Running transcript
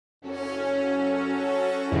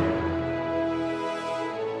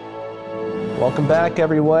Welcome back,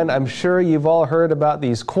 everyone. I'm sure you've all heard about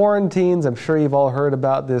these quarantines. I'm sure you've all heard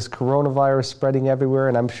about this coronavirus spreading everywhere.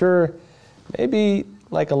 And I'm sure maybe,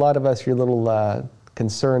 like a lot of us, you're a little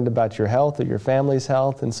concerned about your health or your family's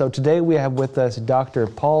health. And so today we have with us Dr.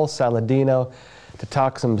 Paul Saladino to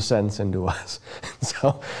talk some sense into us.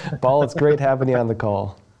 So, Paul, it's great having you on the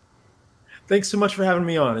call. Thanks so much for having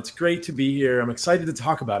me on. It's great to be here. I'm excited to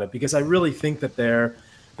talk about it because I really think that the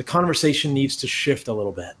conversation needs to shift a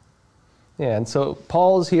little bit. Yeah, and so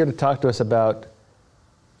Paul's here to talk to us about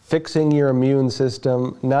fixing your immune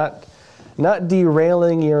system, not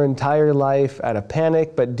derailing your entire life out of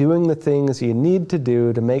panic, but doing the things you need to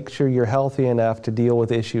do to make sure you're healthy enough to deal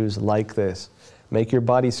with issues like this. Make your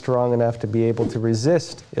body strong enough to be able to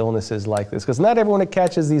resist illnesses like this. Because not everyone that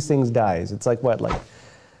catches these things dies. It's like what,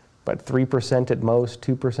 but 3% at most,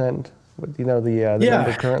 2%? You know, the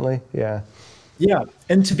number currently? Yeah. Yeah,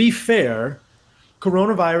 and to be fair,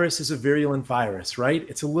 coronavirus is a virulent virus, right?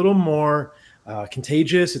 It's a little more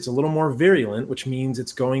contagious. It's a little more virulent, which means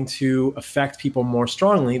it's going to affect people more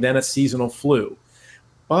strongly than a seasonal flu.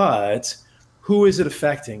 But who is it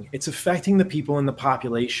affecting? It's affecting the people in the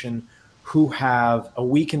population who have a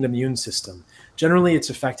weakened immune system. Generally,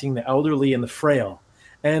 it's affecting the elderly and the frail.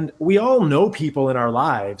 And we all know people in our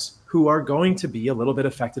lives who are going to be a little bit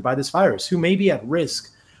affected by this virus, who may be at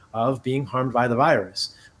risk of being harmed by the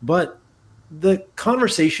virus. But the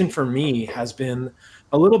conversation for me has been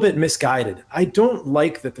a little bit misguided. I don't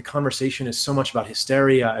like that the conversation is so much about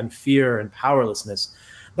hysteria and fear and powerlessness.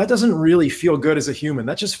 That doesn't really feel good as a human.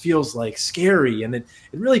 That just feels like scary, and it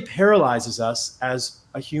really paralyzes us as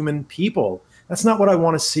a human people. That's not what I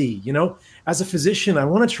want to see. You know, as a physician, I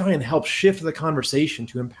want to try and help shift the conversation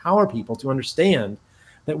to empower people to understand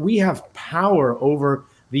that we have power over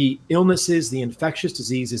the illnesses, the infectious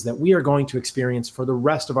diseases that we are going to experience for the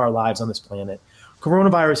rest of our lives on this planet.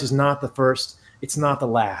 Coronavirus is not the first, it's not the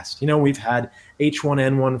last. You know, we've had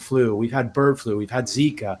H1N1 flu, we've had bird flu, we've had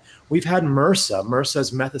Zika, we've had MRSA. MRSA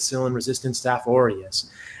is methicillin-resistant Staph aureus.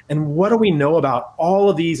 And what do we know about all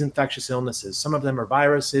of these infectious illnesses? Some of them are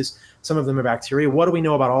viruses, some of them are bacteria. What do we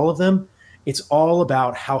know about all of them? It's all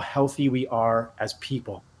about how healthy we are as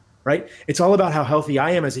people, right? It's all about how healthy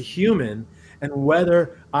I am as a human and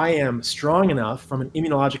whether I am strong enough from an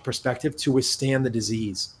immunologic perspective to withstand the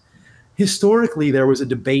disease. Historically, there was a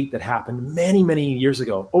debate that happened many, many years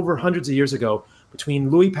ago, over hundreds of years ago,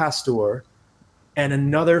 between Louis Pasteur and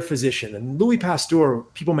another physician. And Louis Pasteur,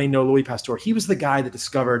 people may know Louis Pasteur, he was the guy that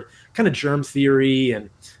discovered kind of germ theory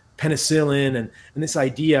and penicillin and this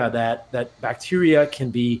idea that bacteria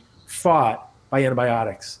can be fought by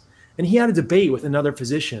antibiotics. And he had a debate with another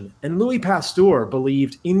physician, and Louis Pasteur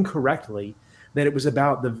believed incorrectly that it was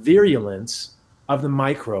about the virulence of the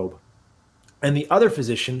microbe. And the other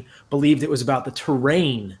physician believed it was about the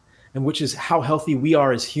terrain, and which is how healthy we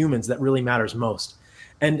are as humans that really matters most.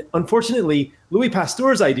 And unfortunately, Louis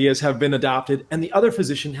Pasteur's ideas have been adopted and the other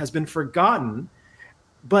physician has been forgotten.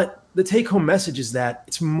 But the take-home message is that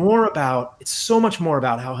it's so much more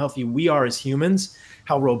about how healthy we are as humans,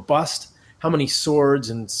 how robust, how many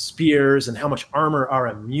swords and spears and how much armor our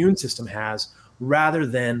immune system has, rather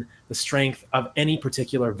than the strength of any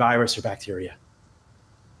particular virus or bacteria.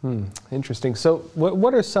 Interesting. So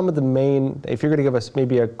what are some of the main, if you're going to give us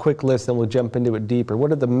maybe a quick list, then we'll jump into it deeper,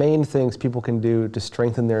 what are the main things people can do to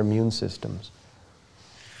strengthen their immune systems?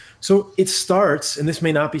 So it starts, and this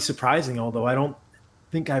may not be surprising, although I don't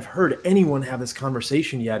think I've heard anyone have this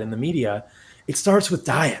conversation yet in the media, it starts with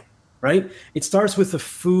diet, right? It starts with the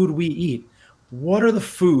food we eat. What are the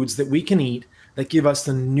foods that we can eat that give us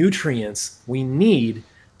the nutrients we need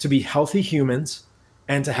to be healthy humans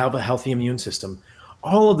and to have a healthy immune system?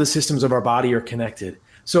 All of the systems of our body are connected.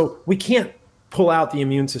 So we can't pull out the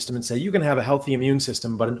immune system and say, you can have a healthy immune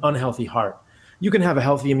system, but an unhealthy heart. You can have a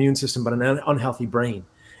healthy immune system, but an unhealthy brain.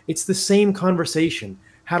 It's the same conversation.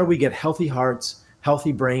 How do we get healthy hearts,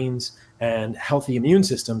 healthy brains, and healthy immune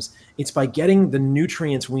systems? It's by getting the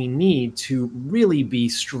nutrients we need to really be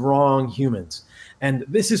strong humans. And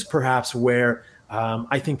this is perhaps where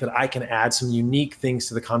I think that I can add some unique things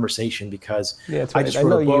to the conversation, because I just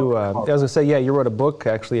wrote a book. I was going to say, yeah, you wrote a book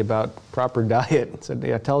actually about proper diet. So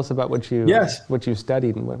yeah, tell us about what you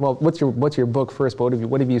studied. Well, what's your book first? But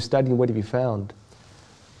what have you studied and what have you found?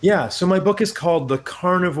 Yeah, so my book is called The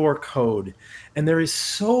Carnivore Code, and there is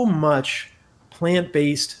so much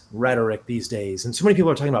plant-based rhetoric these days, and so many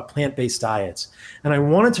people are talking about plant-based diets. And I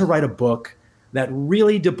wanted to write a book that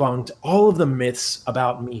really debunked all of the myths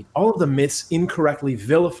about meat, all of the myths incorrectly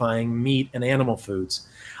vilifying meat and animal foods.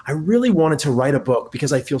 I really wanted to write a book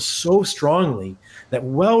because I feel so strongly that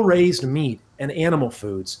well-raised meat and animal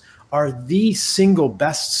foods are the single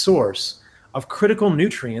best source of critical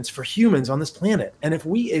nutrients for humans on this planet. And if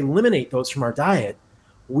we eliminate those from our diet,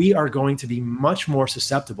 we are going to be much more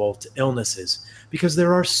susceptible to illnesses because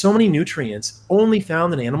there are so many nutrients only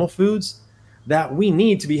found in animal foods that we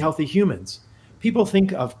need to be healthy humans. People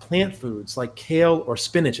think of plant foods like kale or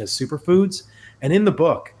spinach as superfoods. And in the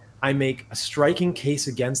book, I make a striking case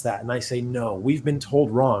against that. And I say, no, we've been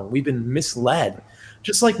told wrong. We've been misled.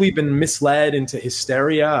 Just like we've been misled into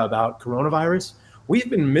hysteria about coronavirus, we've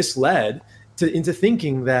been misled into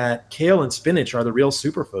thinking that kale and spinach are the real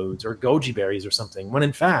superfoods or goji berries or something, when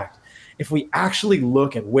in fact, if we actually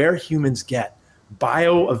look at where humans get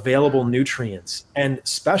bioavailable nutrients and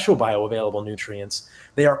special bioavailable nutrients,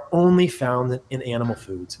 they are only found in animal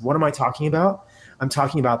foods. What am I talking about? I'm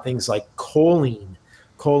talking about things like choline.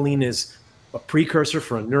 Choline is a precursor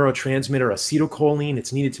for a neurotransmitter, acetylcholine.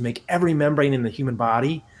 It's needed to make every membrane in the human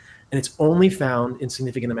body, and it's only found in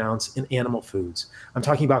significant amounts in animal foods. I'm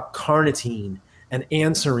talking about carnitine and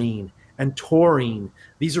anserine and taurine.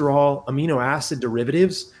 These are all amino acid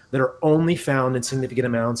derivatives that are only found in significant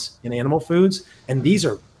amounts in animal foods, and these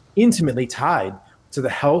are intimately tied to the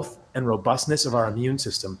health and robustness of our immune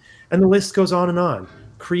system. And the list goes on and on.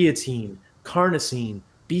 Creatine, carnosine,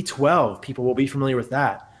 B12, people will be familiar with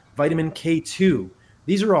that. Vitamin K2.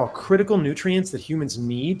 These are all critical nutrients that humans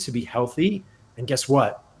need to be healthy. And guess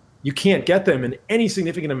what? You can't get them in any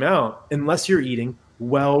significant amount unless you're eating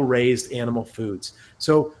well-raised animal foods.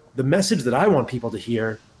 So the message that I want people to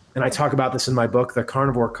hear, and I talk about this in my book, The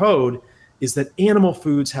Carnivore Code, is that animal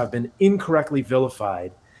foods have been incorrectly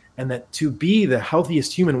vilified, and that to be the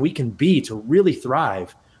healthiest human we can be, to really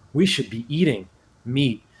thrive, we should be eating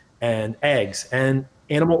meat and eggs and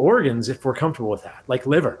animal organs if we're comfortable with that, like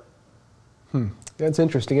liver. That's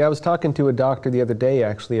interesting. I was talking to a doctor the other day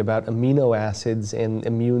actually about amino acids and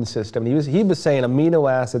immune system. He was saying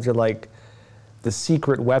amino acids are like the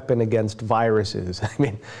secret weapon against viruses. I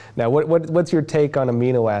mean, now what's your take on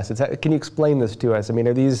amino acids? Can you explain this to us? I mean,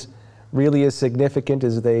 are these really as significant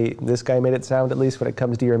as this guy made it sound, at least when it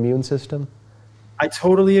comes to your immune system? I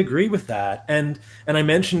totally agree with that. And I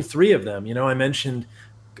mentioned three of them. You know, I mentioned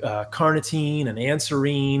carnitine and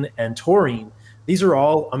anserine and taurine. These are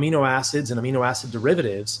all amino acids and amino acid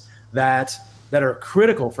derivatives that are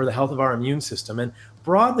critical for the health of our immune system. And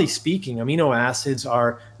broadly speaking, amino acids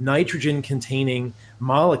are nitrogen-containing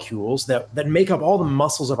molecules that make up all the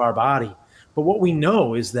muscles of our body. But what we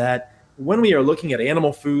know is that when we are looking at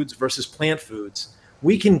animal foods versus plant foods,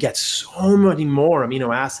 we can get so many more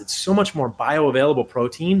amino acids, so much more bioavailable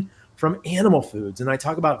protein from animal foods. And I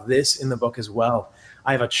talk about this in the book as well.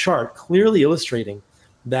 I have a chart clearly illustrating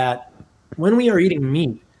that when we are eating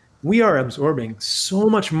meat, we are absorbing so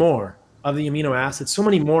much more of the amino acids, so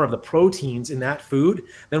many more of the proteins in that food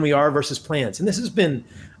than we are versus plants. And this has been,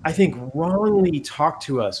 I think, wrongly talked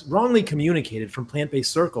to us, wrongly communicated from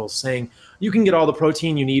plant-based circles, saying you can get all the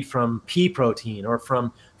protein you need from pea protein or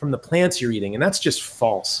from the plants you're eating. And that's just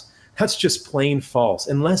false. That's just plain false.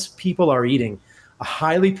 Unless people are eating a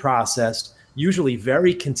highly processed, usually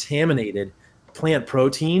very contaminated plant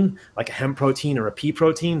protein, like a hemp protein or a pea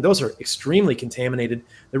protein, those are extremely contaminated.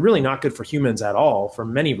 They're really not good for humans at all for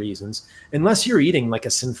many reasons. Unless you're eating like a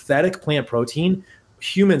synthetic plant protein,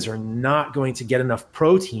 humans are not going to get enough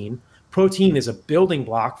protein. Protein is a building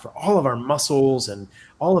block for all of our muscles and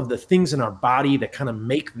all of the things in our body that kind of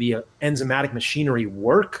make the enzymatic machinery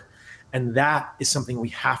work. And that is something we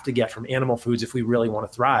have to get from animal foods if we really want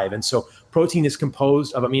to thrive. And so protein is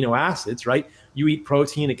composed of amino acids, right? You eat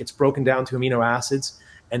protein, it gets broken down to amino acids,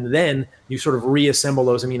 and then you sort of reassemble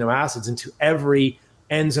those amino acids into every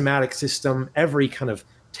enzymatic system, every kind of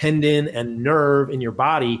tendon and nerve in your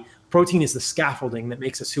body. Protein is the scaffolding that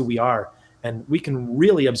makes us who we are. And we can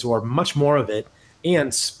really absorb much more of it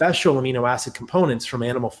and special amino acid components from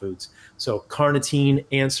animal foods. So carnitine,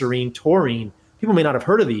 anserine, taurine, people may not have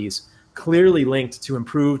heard of these, clearly linked to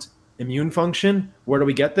improved immune function. Where do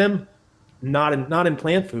we get them? Not in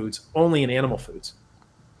plant foods, only in animal foods.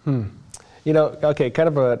 You know, okay, kind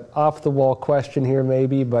of an off-the-wall question here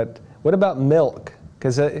maybe, but what about milk?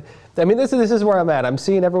 Because, I mean, this is where I'm at. I'm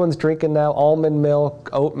seeing everyone's drinking now almond milk,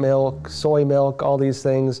 oat milk, soy milk, all these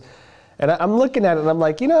things. And I'm looking at it and I'm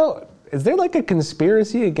like, you know, is there like a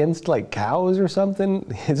conspiracy against like cows or something?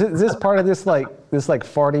 Is this part of this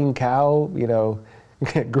farting cow, you know,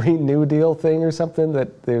 Green New Deal thing or something,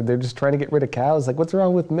 that they're just trying to get rid of cows? Like, what's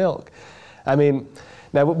wrong with milk? I mean,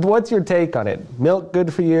 now what's your take on it? Milk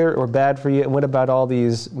good for you or bad for you? And what about all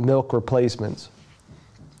these milk replacements?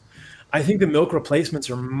 I think the milk replacements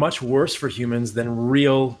are much worse for humans than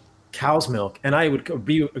real cow's milk. And I would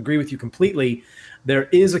agree with you completely. there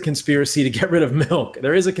is a conspiracy to get rid of milk.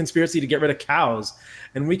 There is a conspiracy to get rid of cows.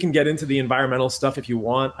 And we can get into the environmental stuff if you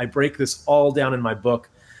want. I break this all down in my book.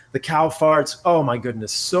 The cow farts, oh my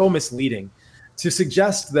goodness, so misleading. To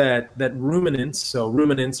suggest that ruminants, so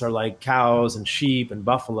ruminants are like cows and sheep and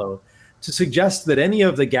buffalo, to suggest that any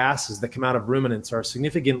of the gases that come out of ruminants are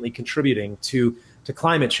significantly contributing to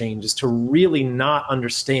climate change is to really not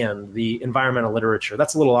understand the environmental literature.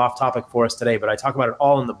 That's a little off topic for us today, but I talk about it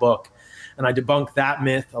all in the book. And I debunk that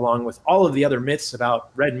myth along with all of the other myths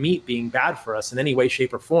about red meat being bad for us in any way,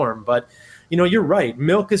 shape, or form. But, you know, you're right.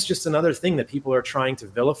 Milk is just another thing that people are trying to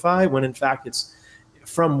vilify when in fact it's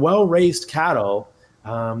from well-raised cattle.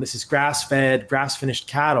 This is grass-fed, grass-finished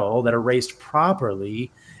cattle that are raised properly.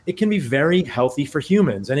 It can be very healthy for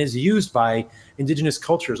humans and is used by indigenous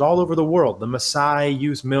cultures all over the world. The Maasai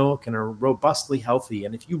use milk and are robustly healthy.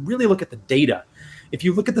 And if you really look at the data, if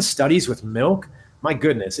you look at the studies with milk, my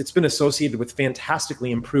goodness, it's been associated with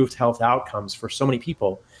fantastically improved health outcomes for so many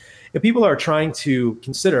people. If people are trying to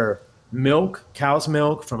consider milk, cow's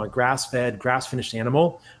milk from a grass-fed, grass-finished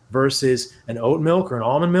animal versus an oat milk or an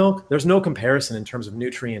almond milk, there's no comparison in terms of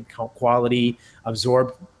nutrient quality,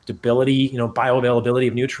 absorbability, you know, bioavailability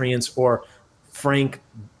of nutrients, or frank,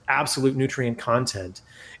 absolute nutrient content.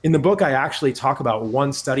 In the book, I actually talk about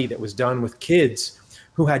one study that was done with kids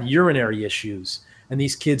who had urinary issues. And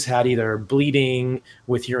these kids had either bleeding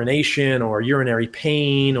with urination or urinary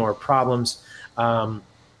pain or problems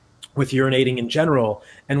with urinating in general.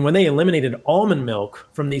 And when they eliminated almond milk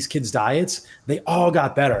from these kids' diets, they all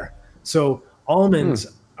got better. So almonds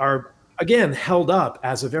are, again, held up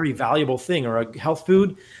as a very valuable thing or a health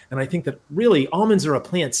food. And I think that really almonds are a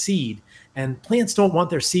plant seed, and plants don't want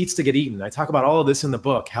their seeds to get eaten. I talk about all of this in the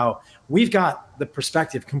book, how we've got the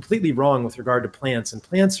perspective completely wrong with regard to plants, and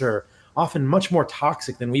plants are often much more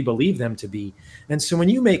toxic than we believe them to be. And so when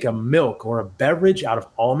you make a milk or a beverage out of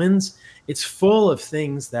almonds, it's full of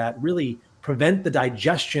things that really prevent the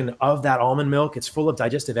digestion of that almond milk. It's full of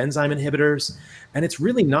digestive enzyme inhibitors, and it's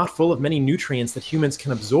really not full of many nutrients that humans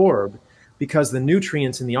can absorb, because the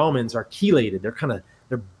nutrients in the almonds are chelated.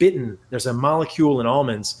 They're bitten. There's a molecule in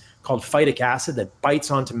almonds called phytic acid that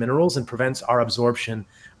bites onto minerals and prevents our absorption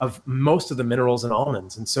of most of the minerals in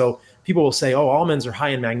almonds. And so people will say, oh, almonds are high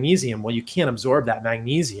in magnesium. Well, you can't absorb that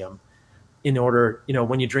magnesium in order, you know,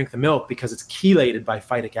 when you drink the milk, because it's chelated by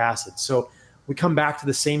phytic acid. So we come back to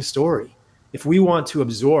the same story. If we want to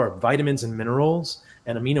absorb vitamins and minerals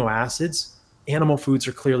and amino acids, animal foods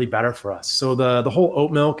are clearly better for us. So the whole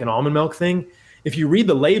oat milk and almond milk thing, if you read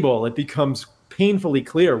the label, it becomes painfully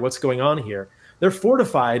clear what's going on here. They're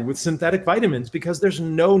fortified with synthetic vitamins because there's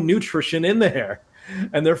no nutrition in there.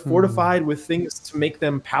 And they're fortified with things to make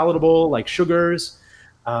them palatable, like sugars.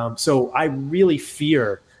 So I really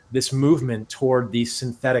fear this movement toward these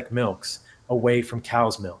synthetic milks away from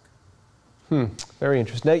cow's milk. Very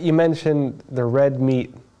interesting. Now, you mentioned the red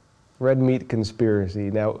meat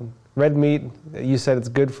conspiracy. Now, red meat, you said it's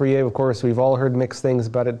good for you. Of course, we've all heard mixed things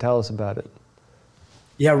about it. Tell us about it.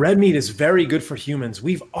 Yeah, red meat is very good for humans.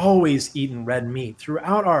 We've always eaten red meat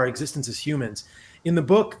throughout our existence as humans. In the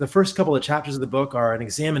book, the first couple of chapters of the book are an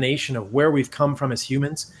examination of where we've come from as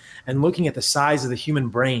humans and looking at the size of the human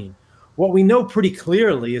brain. What we know pretty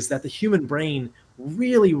clearly is that the human brain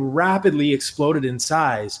really rapidly exploded in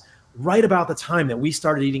size right about the time that we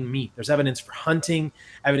started eating meat. There's evidence for hunting,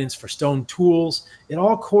 evidence for stone tools. It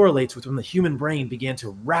all correlates with when the human brain began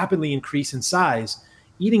to rapidly increase in size.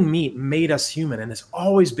 Eating meat made us human, and it's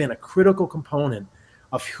always been a critical component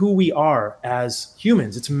of who we are as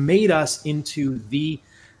humans. It's made us into the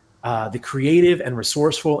creative and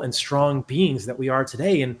resourceful and strong beings that we are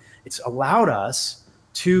today. And it's allowed us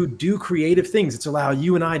to do creative things. It's allowed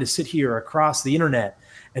you and I to sit here across the internet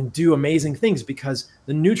and do amazing things because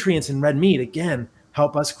the nutrients in red meat, again,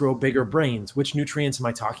 help us grow bigger brains. Which nutrients am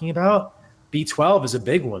I talking about? B12 is a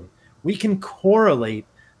big one. We can correlate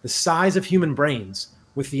the size of human brains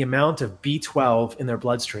with the amount of B12 in their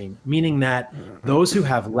bloodstream, meaning that those who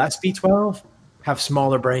have less B12 have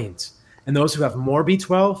smaller brains, and those who have more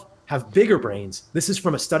B12 have bigger brains. This is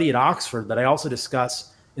from a study at Oxford that I also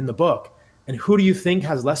discuss in the book. And who do you think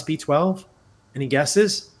has less B12? Any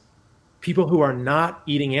guesses? People who are not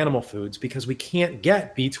eating animal foods, because we can't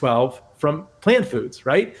get B12 from plant foods,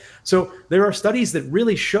 right? So there are studies that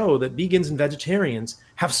really show that vegans and vegetarians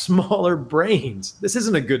have smaller brains. This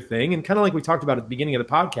isn't a good thing. And kind of like we talked about at the beginning of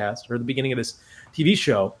the podcast or the beginning of this TV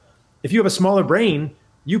show, if you have a smaller brain,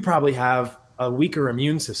 you probably have a weaker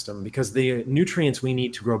immune system, because the nutrients we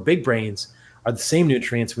need to grow big brains are the same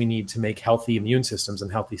nutrients we need to make healthy immune systems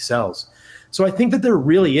and healthy cells. So I think that there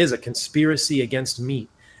really is a conspiracy against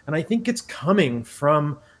meat. And I think it's coming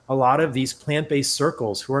from a lot of these plant-based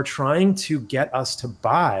circles who are trying to get us to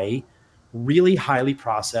buy really highly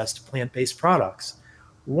processed plant-based products.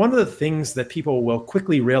 One of the things that people will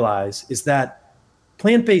quickly realize is that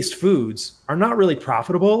plant-based foods are not really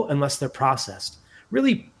profitable unless they're processed.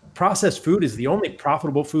 Really, processed food is the only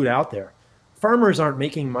profitable food out there. Farmers aren't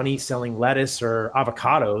making money selling lettuce or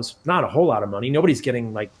avocados, not a whole lot of money. Nobody's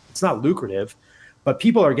getting, like, it's not lucrative, but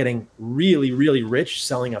people are getting really, really rich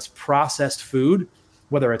selling us processed food,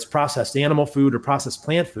 whether it's processed animal food or processed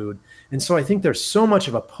plant food. And so I think there's so much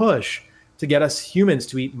of a push to get us humans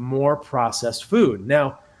to eat more processed food.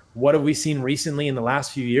 Now, what have we seen recently in the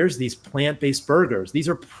last few years? These plant-based burgers. These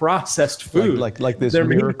are processed food. Like this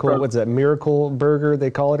miracle, what's that, miracle burger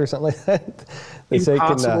they call it or something like that? They say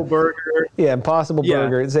Impossible burger. Yeah, Impossible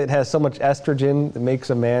burger. It has so much estrogen that makes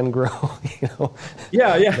a man grow, you know.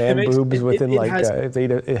 Yeah. Man boobs within if they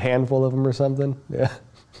eat a handful of them or something. Yeah.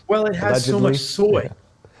 Well, it has so much soy.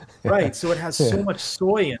 Yeah. Right, so it has so much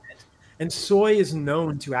soy in it. And soy is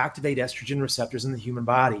known to activate estrogen receptors in the human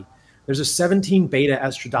body. There's a 17 beta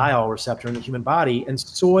estradiol receptor in the human body, and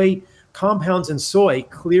soy compounds in soy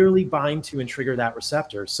clearly bind to and trigger that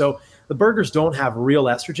receptor. So the burgers don't have real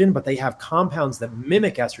estrogen, but they have compounds that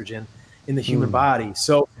mimic estrogen in the human body.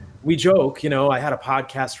 So we joke, I had a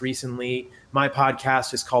podcast recently. My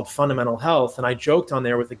podcast is called Fundamental Health, and I joked on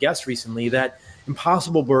there with a guest recently that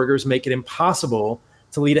Impossible burgers make it impossible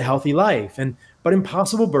to lead a healthy life. But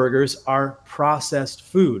Impossible burgers are processed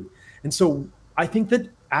food. And so I think that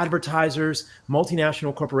advertisers,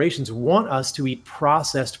 multinational corporations want us to eat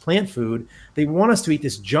processed plant food. They want us to eat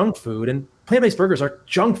this junk food, and plant-based burgers are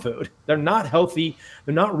junk food. They're not healthy.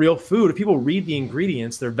 They're not real food. If people read the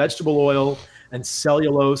ingredients, they're vegetable oil and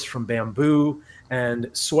cellulose from bamboo and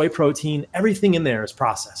soy protein. Everything in there is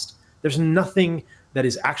processed. There's nothing that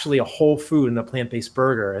is actually a whole food in a plant-based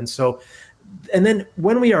burger. And then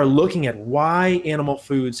when we are looking at why animal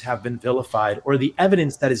foods have been vilified, or the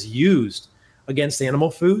evidence that is used against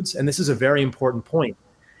animal foods, and this is a very important point,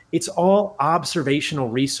 it's all observational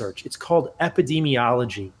research. It's called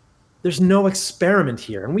epidemiology. There's no experiment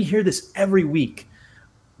here. And we hear this every week.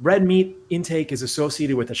 Red meat intake is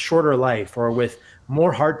associated with a shorter life or with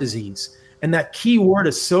more heart disease. And that key word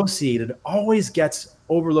associated always gets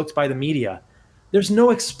overlooked by the media. There's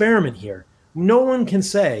no experiment here. No one can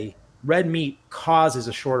say red meat causes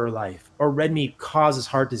a shorter life or red meat causes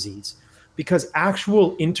heart disease, because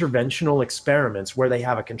actual interventional experiments where they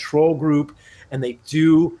have a control group and they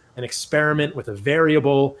do an experiment with a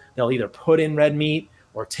variable, they'll either put in red meat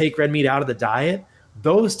or take red meat out of the diet.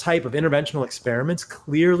 Those type of interventional experiments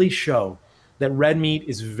clearly show that red meat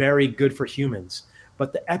is very good for humans.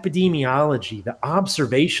 But the epidemiology, the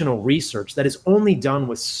observational research that is only done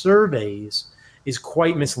with surveys is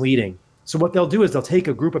quite misleading. So what they'll do is they'll take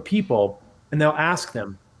a group of people and they'll ask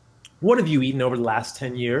them, what have you eaten over the last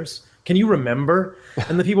 10 years? Can you remember?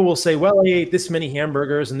 And the people will say, well, I ate this many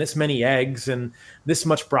hamburgers and this many eggs and this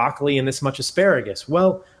much broccoli and this much asparagus.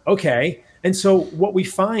 Well, okay. And so what we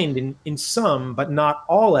find in some, but not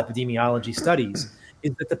all epidemiology studies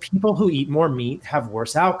is that the people who eat more meat have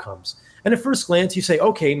worse outcomes. And at first glance, you say,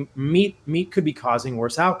 okay, meat could be causing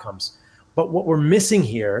worse outcomes. But what we're missing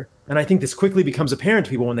here, and I think this quickly becomes apparent to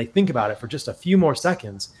people when they think about it for just a few more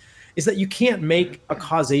seconds, is that you can't make a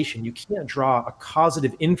causation. You can't draw a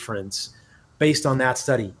causative inference based on that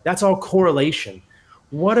study. That's all correlation.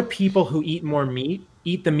 What do people who eat more meat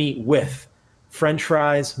eat the meat with? French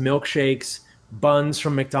fries, milkshakes, buns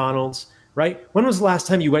from McDonald's, right? When was the last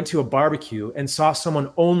time you went to a barbecue and saw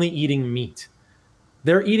someone only eating meat?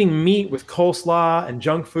 They're eating meat with coleslaw and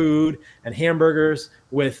junk food and hamburgers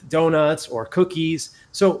with donuts or cookies.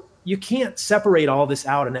 So you can't separate all this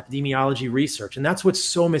out in epidemiology research. And that's what's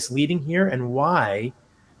so misleading here and why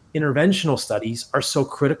interventional studies are so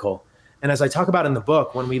critical. And as I talk about in the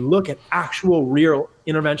book, when we look at actual real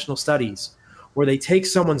interventional studies where they take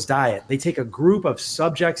someone's diet, they take a group of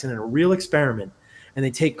subjects in a real experiment and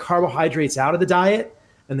they take carbohydrates out of the diet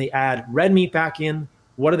and they add red meat back in,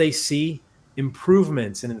 what do they see?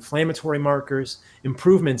 Improvements in inflammatory markers,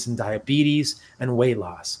 improvements in diabetes and weight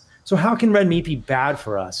loss. So how can red meat be bad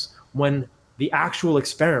for us when the actual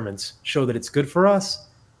experiments show that it's good for us?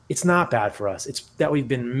 It's not bad for us. It's that we've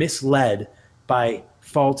been misled by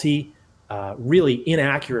faulty, really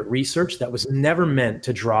inaccurate research that was never meant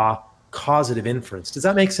to draw causative inference. Does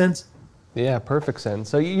that make sense? Yeah, perfect sense.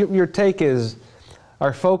 So your take is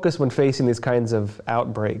our focus when facing these kinds of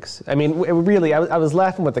outbreaks. I mean, really, I was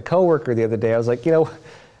laughing with a coworker the other day. I was like,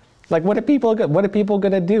 like, what are people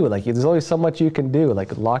gonna do? Like, there's only so much you can do.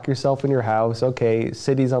 Like, lock yourself in your house. Okay,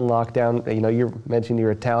 cities on lockdown. You mentioned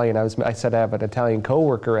you're Italian. I said I have an Italian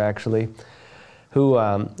coworker actually, who,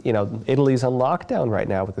 Italy's on lockdown right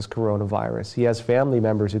now with this coronavirus. He has family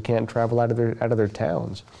members who can't travel out of their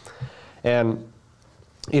towns. And,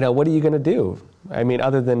 what are you going to do? I mean,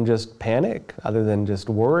 other than just panic, other than just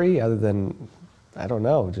worry, other than, I don't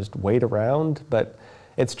know, just wait around. But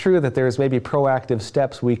it's true that there's maybe proactive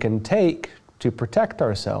steps we can take to protect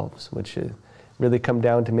ourselves, which really come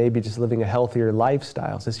down to maybe just living a healthier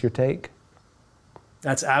lifestyle. Is this your take?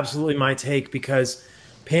 That's absolutely my take, because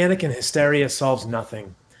panic and hysteria solves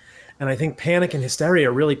nothing. And I think panic and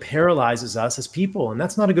hysteria really paralyzes us as people, and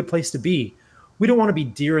that's not a good place to be. We don't want to be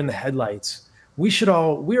deer in the headlights.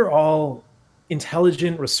 We're all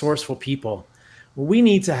intelligent, resourceful people. We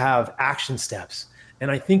need to have action steps. And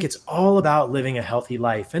I think it's all about living a healthy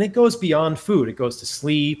life. And it goes beyond food. It goes to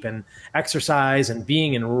sleep and exercise and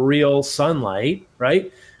being in real sunlight,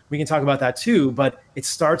 right? We can talk about that too, but it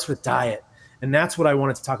starts with diet. And that's what I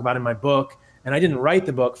wanted to talk about in my book. And I didn't write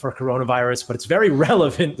the book for coronavirus, but it's very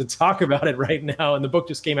relevant to talk about it right now. And the book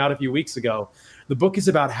just came out a few weeks ago. The book is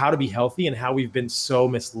about how to be healthy and how we've been so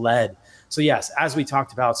misled. So yes, as we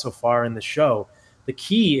talked about so far in the show, the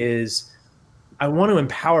key is I want to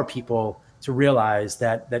empower people to realize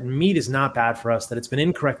that meat is not bad for us, that it's been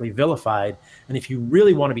incorrectly vilified. And if you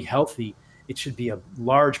really want to be healthy, it should be a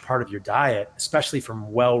large part of your diet, especially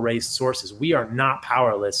from well-raised sources. We are not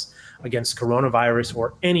powerless against coronavirus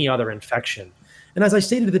or any other infection. And as I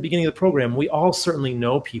stated at the beginning of the program, we all certainly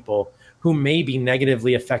know people who may be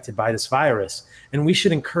negatively affected by this virus, and we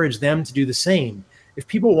should encourage them to do the same. If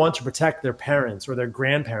people want to protect their parents or their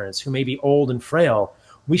grandparents who may be old and frail,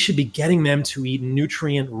 we should be getting them to eat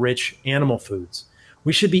nutrient-rich animal foods.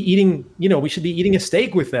 We should be eating, we should be eating a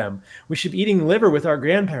steak with them. We should be eating liver with our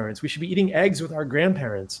grandparents. We should be eating eggs with our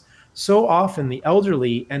grandparents. So often the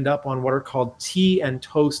elderly end up on what are called tea and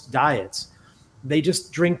toast diets. They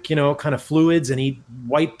just drink, kind of fluids and eat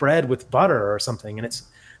white bread with butter or something. And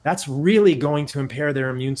that's really going to impair their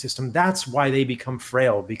immune system. That's why they become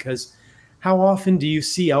frail, because how often do you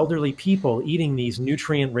see elderly people eating these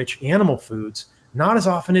nutrient-rich animal foods? Not as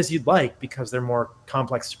often as you'd like, because they're more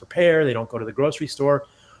complex to prepare. They don't go to the grocery store.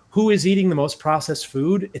 Who is eating the most processed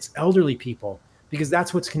food? It's elderly people, because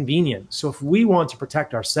that's what's convenient. So if we want to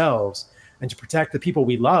protect ourselves and to protect the people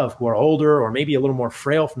we love who are older or maybe a little more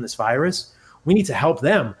frail from this virus, we need to help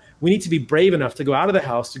them. We need to be brave enough to go out of the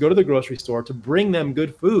house, to go to the grocery store, to bring them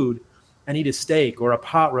good food and eat a steak or a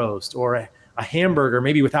pot roast or a hamburger,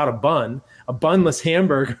 maybe without a bun, a bunless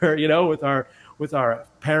hamburger, with our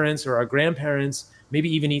parents or our grandparents,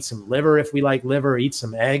 maybe even eat some liver if we like liver, eat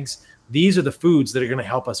some eggs. These are the foods that are going to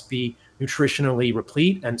help us be nutritionally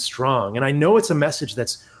replete and strong. And I know it's a message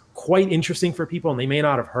that's quite interesting for people and they may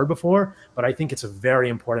not have heard before, but I think it's a very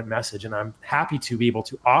important message. And I'm happy to be able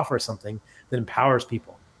to offer something that empowers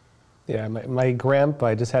people. Yeah, my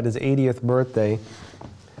grandpa just had his 80th birthday.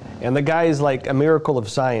 And the guy is like a miracle of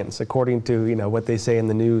science, according to, what they say in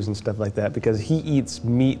the news and stuff like that, because he eats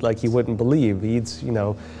meat like you wouldn't believe. He eats,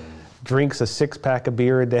 drinks a 6-pack of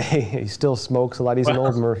beer a day. He still smokes a lot. He's an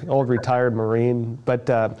old retired Marine. But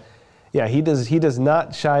yeah, he does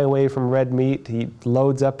not shy away from red meat. He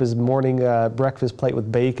loads up his morning breakfast plate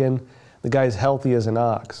with bacon. The guy's healthy as an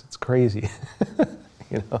ox. It's crazy.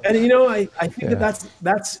 And I think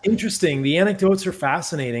that's interesting. The anecdotes are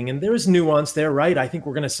fascinating, and there's nuance there, right? I think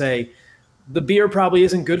we're going to say the beer probably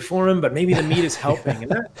isn't good for him, but maybe the meat is helping,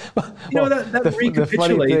 and that that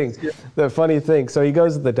recapitulates. The funny thing. So he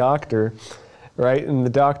goes to the doctor, right? And the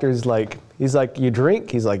doctor's like, he's like, "You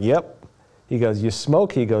drink?" He's like, "Yep." He goes, "You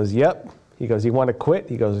smoke?" He goes, "Yep." He goes, "You want to quit?"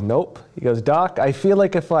 He goes, "Nope." He goes, "Doc, I feel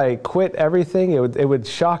like if I quit everything, it would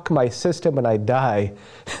shock my system and I'd die."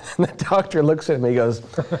 And the doctor looks at me, he goes,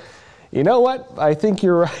 "You know what? I think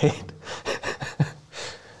you're right."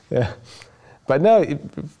 Yeah, but no,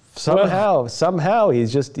 somehow he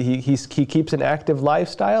keeps an active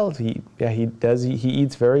lifestyle. He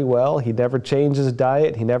eats very well. He never changed his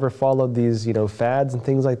diet. He never followed these fads and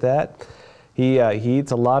things like that. He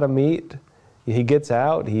eats a lot of meat. He gets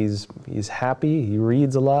out. He's happy. He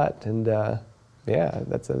reads a lot, and yeah,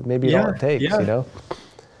 that's maybe all it takes.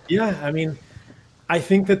 Yeah, I mean, I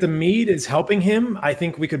think that the meat is helping him. I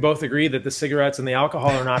think we could both agree that the cigarettes and the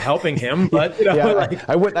alcohol are not helping him. But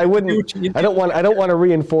I don't want to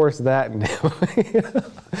reinforce that.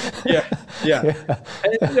 Yeah.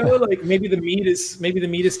 And maybe the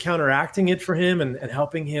meat is counteracting it for him and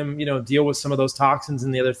helping him, deal with some of those toxins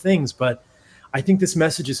and the other things. But I think this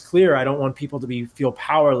message is clear. I don't want people to feel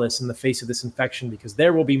powerless in the face of this infection, because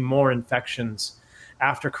there will be more infections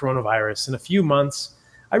after coronavirus in a few months.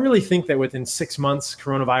 I really think that within 6 months,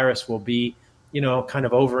 coronavirus will be, kind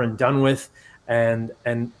of over and done with.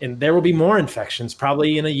 and there will be more infections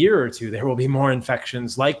probably in a year or two. There will be more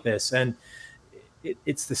infections like this, and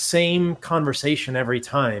it's the same conversation every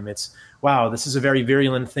time. It's, wow, this is a very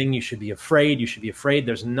virulent thing. You should be afraid. You should be afraid.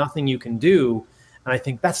 There's nothing you can do. And I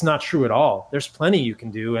think that's not true at all. There's plenty you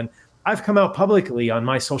can do. And I've come out publicly on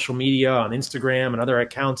my social media, on Instagram and other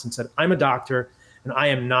accounts, and said, I'm a doctor and I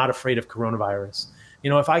am not afraid of coronavirus.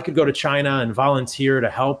 You know, if I could go to China and volunteer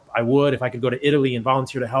to help, I would. If I could go to Italy and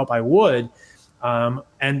volunteer to help, I would.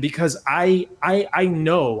 And because I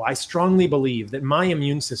know, I strongly believe that my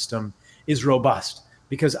immune system is robust,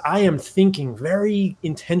 because I am thinking very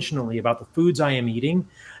intentionally about the foods I am eating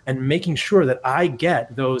and making sure that I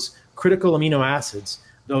get those critical amino acids,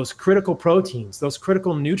 those critical proteins, those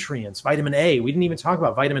critical nutrients, vitamin A. We didn't even talk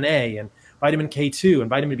about vitamin A and vitamin K2 and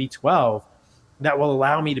vitamin B12 that will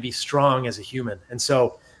allow me to be strong as a human. And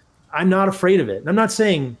so I'm not afraid of it. And I'm not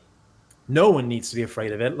saying no one needs to be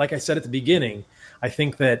afraid of it. Like I said at the beginning, I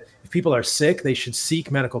think that if people are sick, they should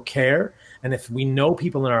seek medical care. And if we know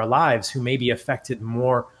people in our lives who may be affected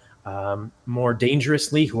more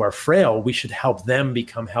dangerously, who are frail, we should help them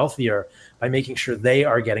become healthier by making sure they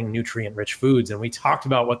are getting nutrient-rich foods. And we talked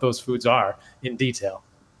about what those foods are in detail.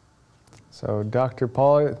 So Dr.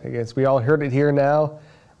 Paul, I guess we all heard it here now.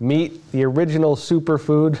 Meat, the original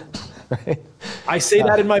superfood. Right? I say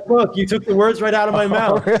that in my book. You took the words right out of my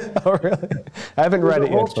mouth. Oh, really? I haven't read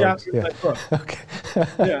it yet, folks. There's a whole chapter in my book. Okay.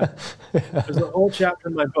 Yeah. There's a whole chapter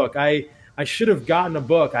in my book. I should have gotten a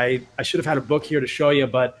book. I should have had a book here to show you,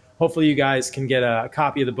 but hopefully you guys can get a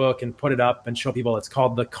copy of the book and put it up and show people. It's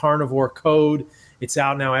called The Carnivore Code. It's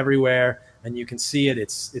out now everywhere, and you can see it.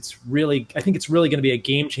 It's really, I think it's really going to be a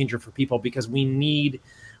game changer for people, because we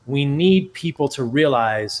need people to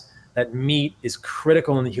realize that meat is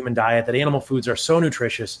critical in the human diet, that animal foods are so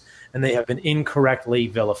nutritious, and they have been incorrectly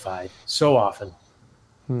vilified so often.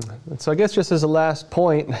 So I guess just as a last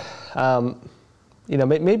point, you know,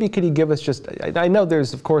 maybe could you give us just, I know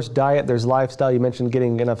there's, of course, diet, there's lifestyle. You mentioned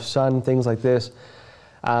getting enough sun, things like this.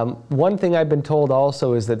 One thing I've been told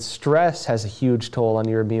also is that stress has a huge toll on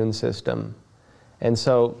your immune system. And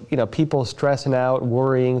so, you know, people stressing out,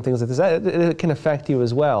 worrying, things like this, it can affect you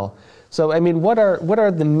as well. So, I mean, what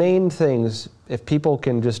are the main things, if people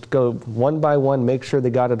can just go one by one, make sure they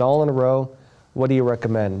got it all in a row, what do you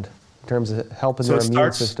recommend in terms of helping their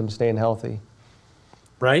immune system staying healthy?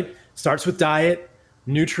 Right? Starts with diet,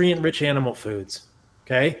 nutrient-rich animal foods,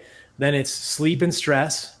 okay? Then it's sleep and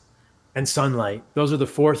stress and sunlight. Those are the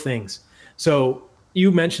four things. So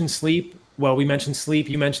you mentioned sleep. Well, we mentioned sleep,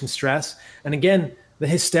 you mentioned stress. And again, the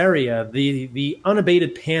hysteria, the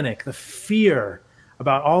unabated panic, the fear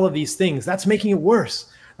about all of these things, that's making it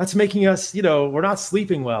worse. That's making us, you know, we're not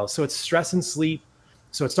sleeping well. So it's stress and sleep.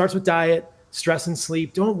 So it starts with diet, stress and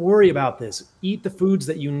sleep. Don't worry about this. Eat the foods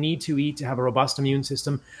that you need to eat to have a robust immune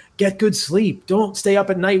system. Get good sleep. Don't stay up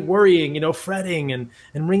at night worrying, you know, fretting and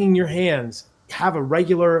wringing your hands. Have a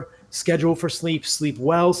regular schedule for sleep. Sleep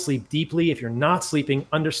well, sleep deeply. If you're not sleeping,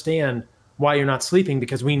 understand why you're not sleeping,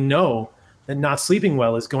 because we know that not sleeping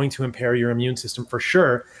well is going to impair your immune system for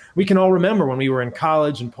sure. We can all remember when we were in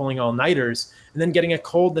college and pulling all-nighters and then getting a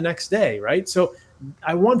cold the next day, right? So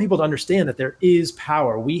I want people to understand that there is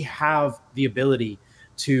power. We have the ability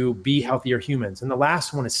to be healthier humans. And the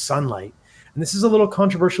last one is sunlight. And this is a little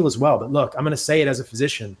controversial as well, but look, I'm going to say it as a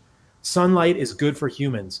physician. Sunlight is good for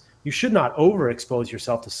humans. You should not overexpose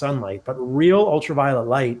yourself to sunlight, but real ultraviolet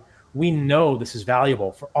light, we know this is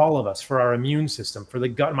valuable for all of us, for our immune system, for the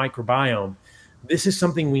gut microbiome. This is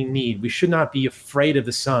something we need. We should not be afraid of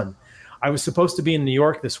the sun. I was supposed to be in New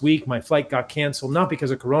York this week. My flight got canceled, not because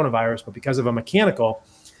of coronavirus, but because of a mechanical.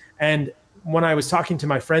 And when I was talking to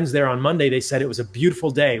my friends there on Monday, they said it was a beautiful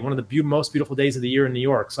day, one of the most beautiful days of the year in New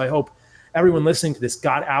York. So I hope everyone listening to this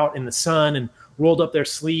got out in the sun and rolled up their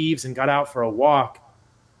sleeves and got out for a walk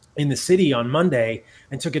in the city on Monday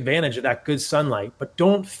and took advantage of that good sunlight. But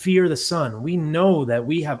don't fear the sun. We know that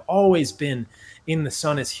we have always been in the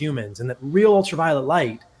sun as humans, and that real ultraviolet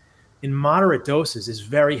light in moderate doses is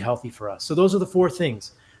very healthy for us. So those are the four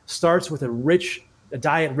things. Starts with a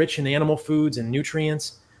diet rich in animal foods and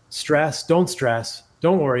nutrients. Stress, don't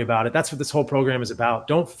worry about it. That's what this whole program is about.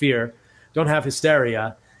 Don't fear, don't have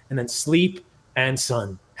hysteria, and then sleep and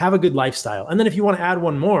sun. Have a good lifestyle. And then if you want to add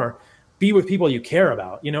one more, be with people you care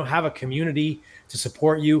about, you know, have a community to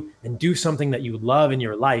support you and do something that you love in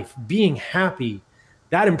your life. Being happy,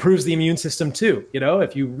 that improves the immune system too. You know,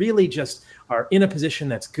 if you really just are in a position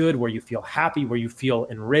that's good, where you feel happy, where you feel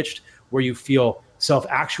enriched, where you feel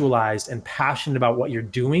self-actualized and passionate about what you're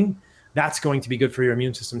doing, that's going to be good for your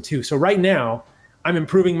immune system too. So right now, I'm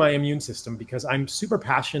improving my immune system because I'm super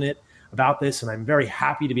passionate about this, and I'm very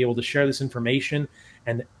happy to be able to share this information.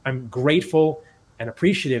 And I'm grateful and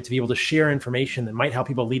appreciative to be able to share information that might help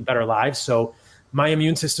people lead better lives. So my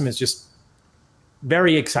immune system is just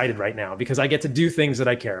very excited right now because I get to do things that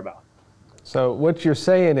I care about. So what you're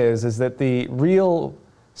saying is that the real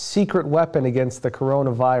secret weapon against the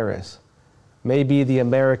coronavirus may be the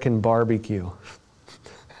American barbecue.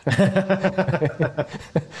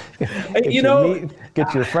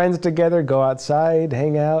 Get your friends together, go outside,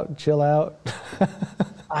 hang out, chill out.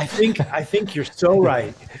 I think you're so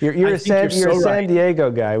right. You're a San Diego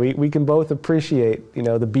guy. We can both appreciate,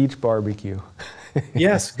 the beach barbecue.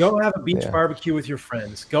 Yes, go have a beach barbecue with your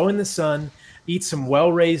friends. Go in the sun, eat some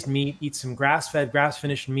well-raised meat, eat some grass-fed,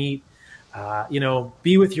 grass-finished meat.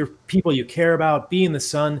 Be with your people you care about, be in the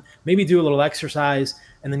sun, maybe do a little exercise,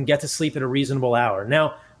 and then get to sleep at a reasonable hour.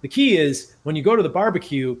 Now, the key is when you go to the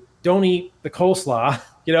barbecue, don't eat the coleslaw,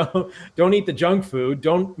 don't eat the junk food.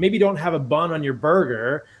 Maybe don't have a bun on your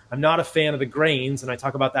burger. I'm not a fan of the grains, and I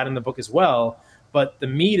talk about that in the book as well. But the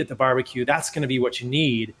meat at the barbecue, that's going to be what you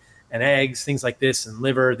need. And eggs, things like this, and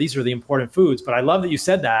liver, these are the important foods. But I love that you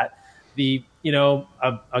said that. A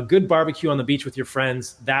good barbecue on the beach with your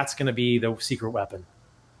friends, that's going to be the secret weapon.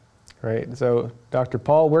 Right. So, Dr.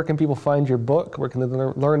 Paul, where can people find your book? Where can they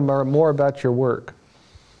learn more about your work?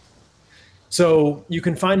 So you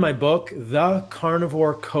can find my book,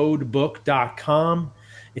 thecarnivorecodebook.com.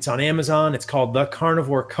 It's on Amazon. It's called The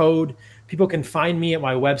Carnivore Code. People can find me at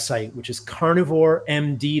my website, which is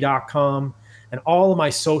carnivoremd.com. And all of my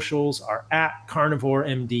socials are at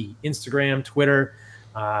CarnivoreMD, Instagram, Twitter.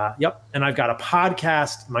 And I've got a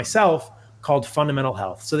podcast myself called Fundamental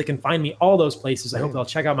Health. So they can find me all those places. I hope they'll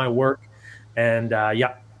check out my work. And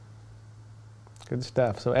Good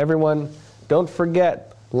stuff. So everyone, don't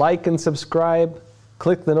forget, like and subscribe,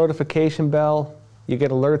 click the notification bell. You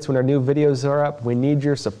get alerts when our new videos are up. We need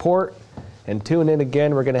your support. And tune in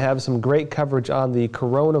again. We're going to have some great coverage on the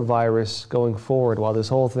coronavirus going forward while this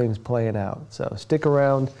whole thing's playing out. So stick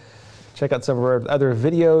around. Check out some of our other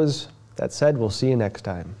videos. That said, we'll see you next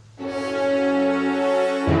time.